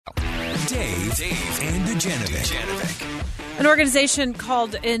Dave and Dujanovic. An organization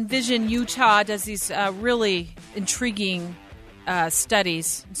called Envision Utah does these really intriguing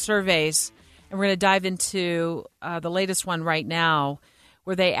studies and surveys. And we're going to dive into the latest one right now,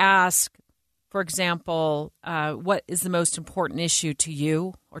 where they ask, for example, what is the most important issue to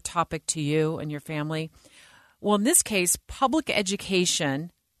you or topic to you and your family? Well, in this case, public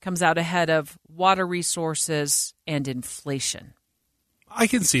education comes out ahead of water resources and inflation. I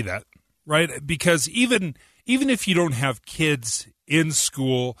can see that, right? Because even if you don't have kids in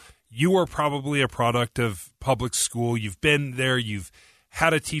school, you are probably a product of public school. You've been there. You've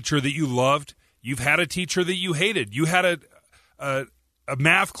had a teacher that you loved. You've had a teacher that you hated. You had a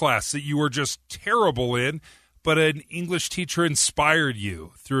math class that you were just terrible in, but an English teacher inspired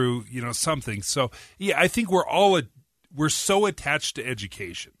you through, something. So, yeah, I think we're so attached to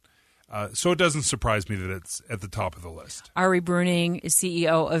education. So it doesn't surprise me that it's at the top of the list. Ari Bruning is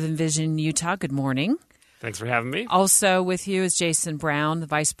CEO of Envision Utah. Good morning. Thanks for having me. Also with you is Jason Brown, the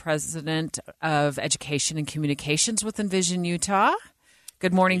Vice President of Education and Communications with Envision Utah.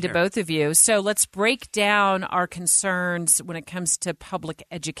 Good morning to both of you. So let's break down our concerns when it comes to public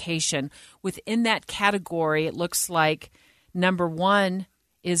education. Within that category, it looks like number one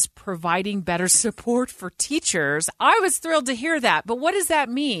is providing better support for teachers. I was thrilled to hear that, but what does that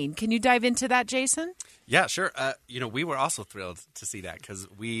mean? Can you dive into that, Jason? Yeah, sure. We were also thrilled to see that because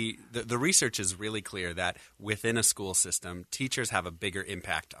the research is really clear that within a school system, teachers have a bigger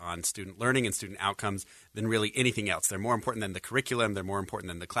impact on student learning and student outcomes than really anything else. They're more important than the curriculum. They're more important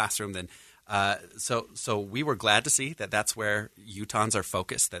than the classroom. So we were glad to see that that's where Utahns are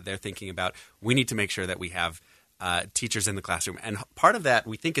focused, that they're thinking about we need to make sure that we have teachers in the classroom. And part of that,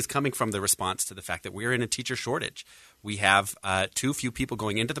 we think, is coming from the response to the fact that we're in a teacher shortage. We have too few people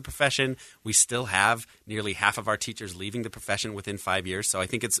going into the profession. We still have nearly half of our teachers leaving the profession within 5 years. So I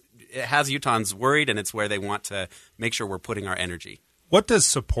think it has Utahns worried, and it's where they want to make sure we're putting our energy. What does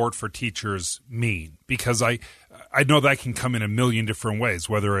support for teachers mean? Because I know that can come in a million different ways,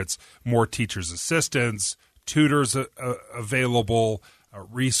 whether it's more teachers' assistants, tutors available,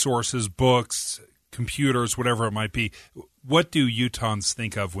 resources, books, computers, whatever it might be. What do Utahns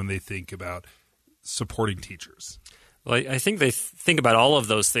think of when they think about supporting teachers? Well, I think they think about all of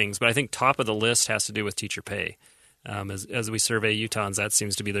those things, but I think top of the list has to do with teacher pay. As we survey Utahns, that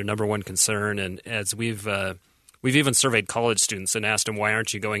seems to be their number one concern. And as we've even surveyed college students and asked them, why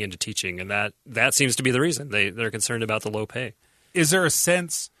aren't you going into teaching? And that seems to be the reason. They're concerned about the low pay. Is there a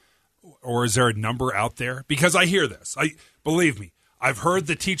sense or is there a number out there? Because I hear this. Believe me, I've heard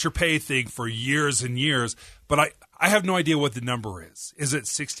the teacher pay thing for years and years, but I have no idea what the number is. Is it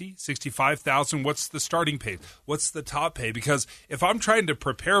 60, 65,000? What's the starting pay? What's the top pay? Because if I'm trying to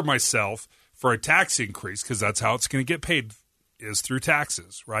prepare myself for a tax increase, because that's how it's going to get paid, is through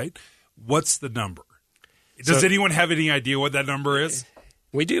taxes, right? What's the number? Does anyone have any idea what that number is?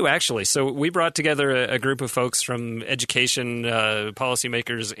 We do, actually. So we brought together a group of folks from education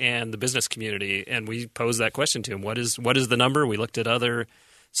policymakers and the business community, and we posed that question to them. What is the number? We looked at other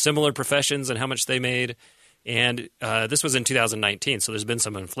similar professions and how much they made. And this was in 2019, so there's been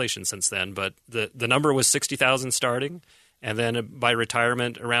some inflation since then. But the number was 60,000 starting, and then by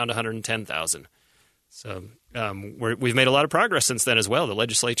retirement, around 110,000. So we've made a lot of progress since then as well. The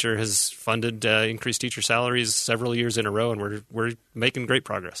legislature has funded increased teacher salaries several years in a row, and we're making great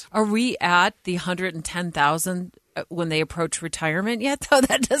progress. Are we at the 110,000 when they approach retirement yet? Though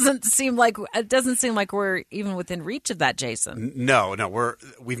that doesn't seem like we're even within reach of that, Jason. No,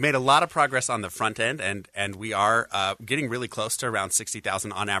 we've made a lot of progress on the front end, and we are getting really close to around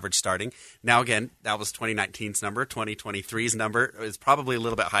 60,000 on average starting. Now, again, that was 2019's number. 2023's number is probably a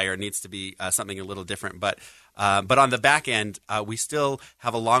little bit higher. It needs to be something a little different, but on the back end, we still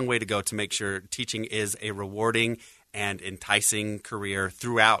have a long way to go to make sure teaching is a rewarding and enticing career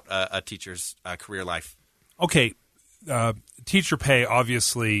throughout a teacher's career life. Okay, teacher pay,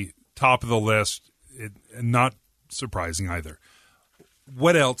 obviously, top of the list, not surprising either.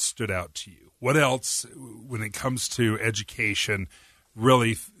 What else stood out to you? What else, when it comes to education,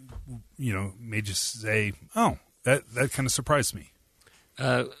 really, made you say, oh, that kind of surprised me?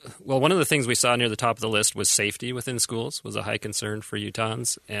 Well, one of the things we saw near the top of the list was safety within schools was a high concern for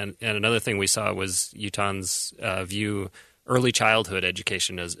Utahns. And another thing we saw was Utahns view early childhood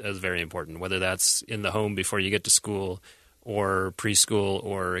education as very important, whether that's in the home before you get to school or preschool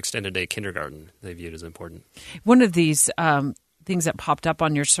or extended day kindergarten, they viewed as important. One of these things that popped up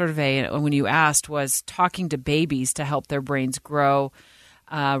on your survey when you asked was talking to babies to help their brains grow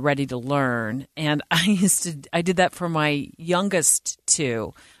ready to learn. And I did that for my youngest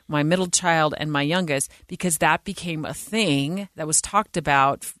two, my middle child and my youngest, because that became a thing that was talked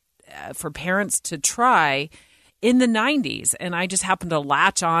about for parents to try in the 90s. And I just happened to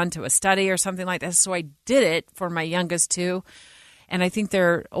latch on to a study or something like that. So I did it for my youngest two. And I think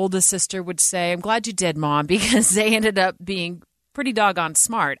their oldest sister would say, I'm glad you did, Mom, because they ended up being pretty doggone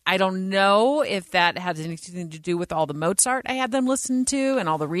smart. I don't know if that had anything to do with all the Mozart I had them listen to and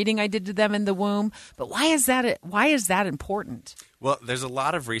all the reading I did to them in the womb. But why is that important? Well, there's a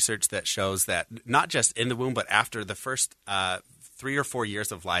lot of research that shows that not just in the womb, but after the first 3 or 4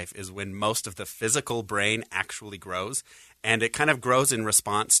 years of life is when most of the physical brain actually grows. And it kind of grows in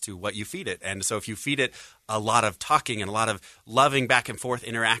response to what you feed it. And so if you feed it a lot of talking and a lot of loving back and forth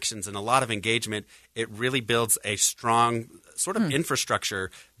interactions and a lot of engagement, it really builds a strong sort of infrastructure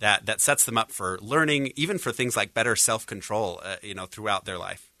that sets them up for learning, even for things like better self-control, throughout their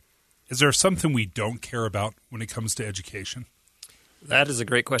life. Is there something we don't care about when it comes to education? That is a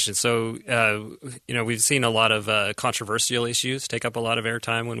great question. So, we've seen a lot of controversial issues take up a lot of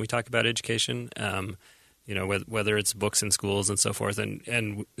airtime when we talk about education. Whether it's books in schools and so forth.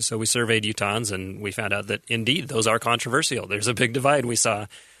 And so we surveyed Utahns, and we found out that, indeed, those are controversial. There's a big divide we saw.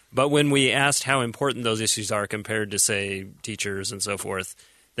 But when we asked how important those issues are compared to, say, teachers and so forth,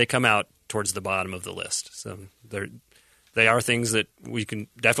 they come out towards the bottom of the list. So they are things that we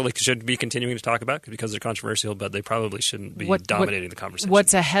should be continuing to talk about because they're controversial, but they probably shouldn't be dominating the conversation.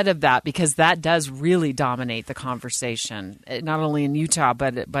 What's ahead of that? Because that does really dominate the conversation, not only in Utah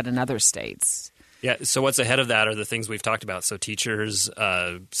but in other states. Yeah, so what's ahead of that are the things we've talked about. So teachers,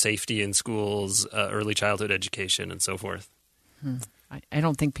 safety in schools, early childhood education, and so forth. I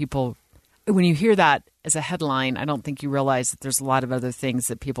don't think people, when you hear that as a headline, I don't think you realize that there's a lot of other things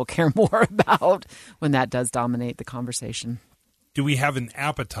that people care more about when that does dominate the conversation. Do we have an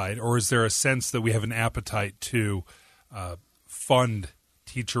appetite, or is there a sense that we have an appetite to fund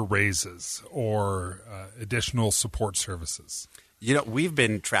teacher raises or additional support services? We've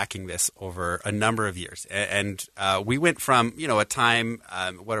been tracking this over a number of years, and we went from, a time,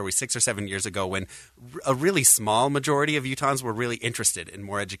 6 or 7 years ago when a really small majority of Utahns were really interested in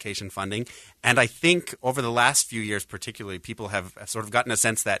more education funding. And I think over the last few years particularly, people have sort of gotten a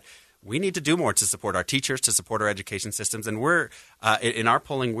sense that we need to do more to support our teachers, to support our education systems. And we're in our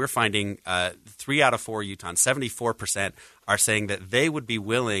polling, we're finding 3 out of 4 Utahns, 74%, are saying that they would be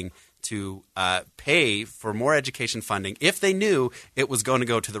willing to pay for more education funding if they knew it was going to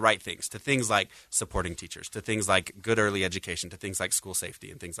go to the right things, to things like supporting teachers, to things like good early education, to things like school safety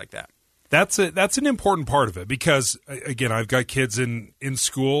and things like that. That's an important part of it because, again, I've got kids in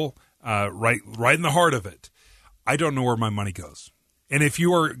school right in the heart of it. I don't know where my money goes. And if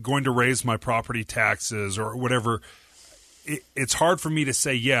you are going to raise my property taxes or whatever, it's hard for me to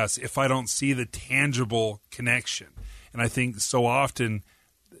say yes if I don't see the tangible connection. And I think so often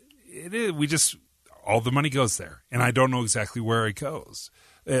all the money goes there, and I don't know exactly where it goes.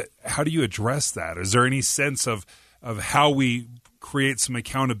 How do you address that? Is there any sense of how we create some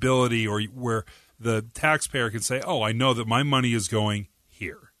accountability, or where the taxpayer can say, "Oh, I know that my money is going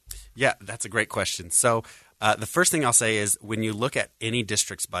here"? Yeah, that's a great question. So the first thing I'll say is when you look at any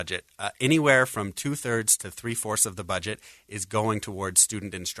district's budget, anywhere from 2/3 to 3/4 of the budget is going towards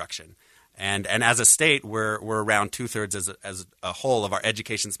student instruction. And as a state, we're around 2/3 as a whole of our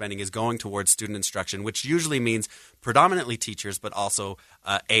education spending is going towards student instruction, which usually means predominantly teachers, but also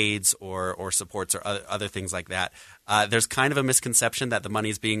aides or supports or other things like that. There's kind of a misconception that the money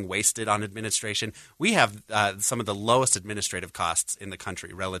is being wasted on administration. We have some of the lowest administrative costs in the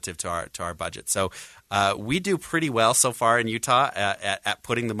country relative to our budget. So we do pretty well so far in Utah at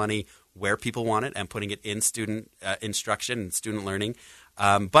putting the money where people want it and putting it in student instruction and student learning.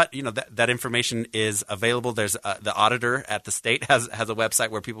 But that information is available. There's the auditor at the state has a website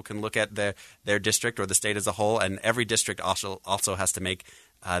where people can look at their district or the state as a whole, and every district also has to make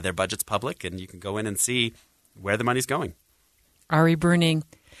their budgets public, and you can go in and see where the money's going. Ari Bruning,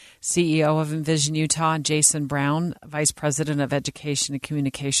 CEO of Envision Utah, and Jason Brown, Vice President of Education and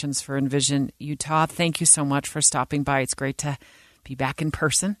Communications for Envision Utah. Thank you so much for stopping by. It's great to be back in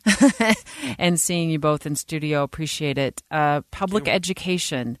person and seeing you both in studio. Appreciate it. Public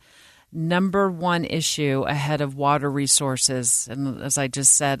education, number one issue ahead of water resources. And as I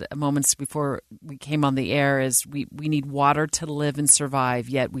just said moments before we came on the air, is we need water to live and survive,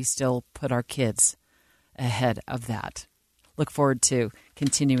 yet we still put our kids ahead of that. Look forward to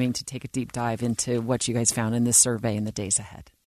continuing to take a deep dive into what you guys found in this survey in the days ahead.